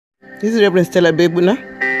This is Reverend Stella Bebuna,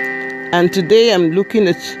 and today I'm looking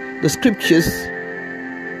at the scriptures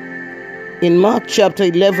in Mark chapter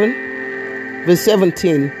 11, verse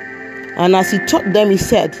 17. And as he taught them, he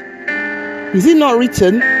said, "Is it not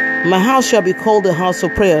written, my house shall be called a house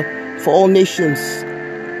of prayer for all nations?"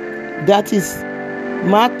 That is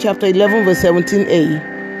Mark chapter 11, verse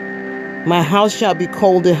 17a. My house shall be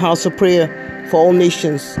called a house of prayer for all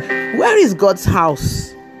nations. Where is God's house?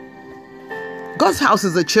 God's house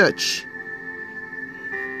is a church.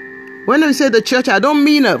 When I say the church, I don't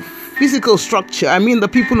mean a physical structure. I mean the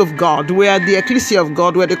people of God. We are the ecclesia of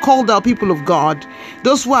God. We are the called out people of God.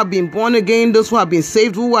 Those who have been born again, those who have been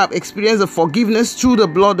saved, who have experienced the forgiveness through the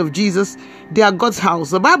blood of Jesus, they are God's house.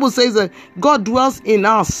 The Bible says that God dwells in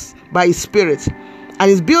us by His Spirit, and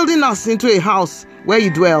He's building us into a house where He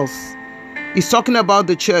dwells. He's talking about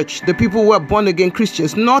the church, the people who are born again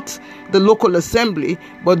Christians, not the local assembly,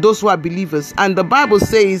 but those who are believers. And the Bible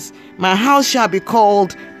says, my house shall be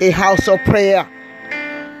called a house of prayer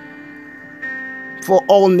for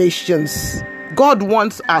all nations. God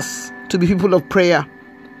wants us to be people of prayer,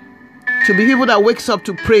 to be people that wakes up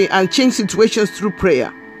to pray and change situations through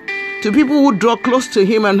prayer, to people who draw close to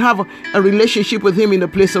Him and have a relationship with Him in the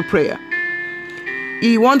place of prayer.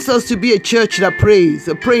 He wants us to be a church that prays,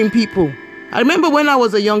 a praying people. I remember when I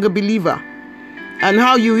was a younger believer and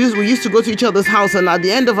how we used to go to each other's house, and at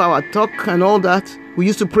the end of our talk and all that, we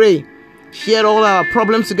used to pray, share all our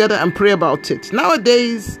problems together and pray about it.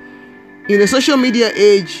 Nowadays, in the social media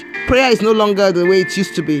age, prayer is no longer the way it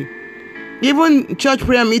used to be. Even church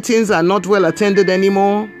prayer meetings are not well attended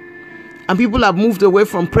anymore, and people have moved away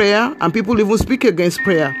from prayer, and people even speak against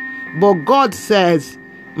prayer. But God says,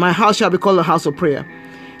 my house shall be called a house of prayer.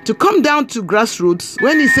 To come down to grassroots,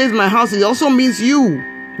 when He says my house, it also means you.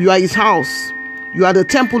 You are His house. You are the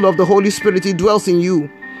temple of the Holy Spirit. He dwells in you.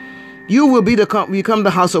 You will become the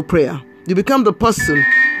house of prayer. You become the person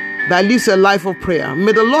that lives a life of prayer.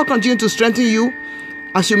 May the Lord continue to strengthen you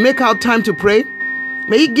as you make out time to pray.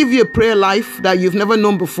 May He give you a prayer life that you've never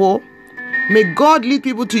known before. May God lead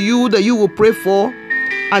people to you that you will pray for,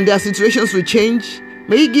 and their situations will change.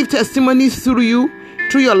 May He give testimonies through you,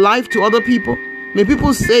 through your life, to other people. May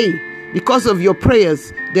people say, because of your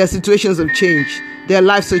prayers, their situations have changed. Their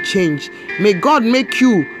lives have changed. May God make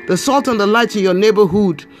you the salt and the light in your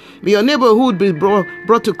neighborhood. May your neighborhood be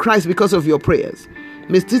brought to Christ because of your prayers.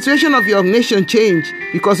 May the situation of your nation change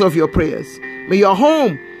because of your prayers. May your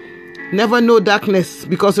home never know darkness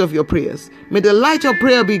because of your prayers. May the light of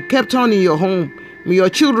prayer be kept on in your home. May your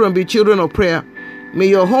children be children of prayer. May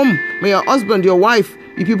your home, may your husband, your wife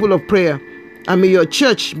be people of prayer. And may your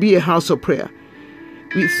church be a house of prayer.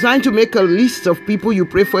 It's time to make a list of people you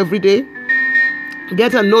pray for every day.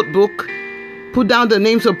 Get a notebook. Put down the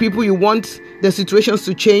names of people you want their situations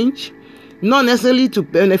to change. Not necessarily to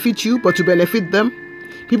benefit you, but to benefit them.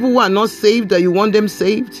 People who are not saved, that you want them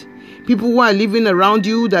saved. People who are living around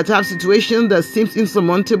you that have situations that seems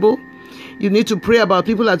insurmountable. You need to pray about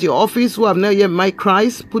people at your office who have not yet met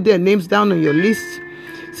Christ. Put their names down on your list.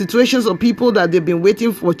 Situations of people that they've been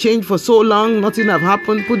waiting for change for so long, nothing have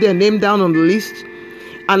happened. Put their name down on the list.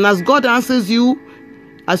 And as God answers you,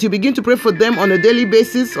 as you begin to pray for them on a daily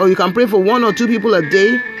basis, or you can pray for one or two people a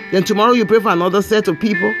day, then tomorrow you pray for another set of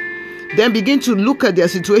people. Then begin to look at their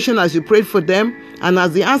situation as you prayed for them, and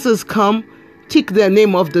as the answers come, tick their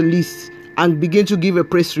name off the list and begin to give a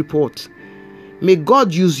praise report. May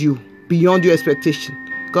God use you beyond your expectation.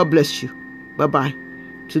 God bless you. Bye-bye.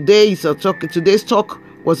 Today's talk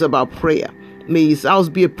was about prayer. May His house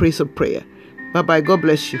be a place of prayer. Bye-bye. God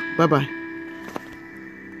bless you. Bye-bye.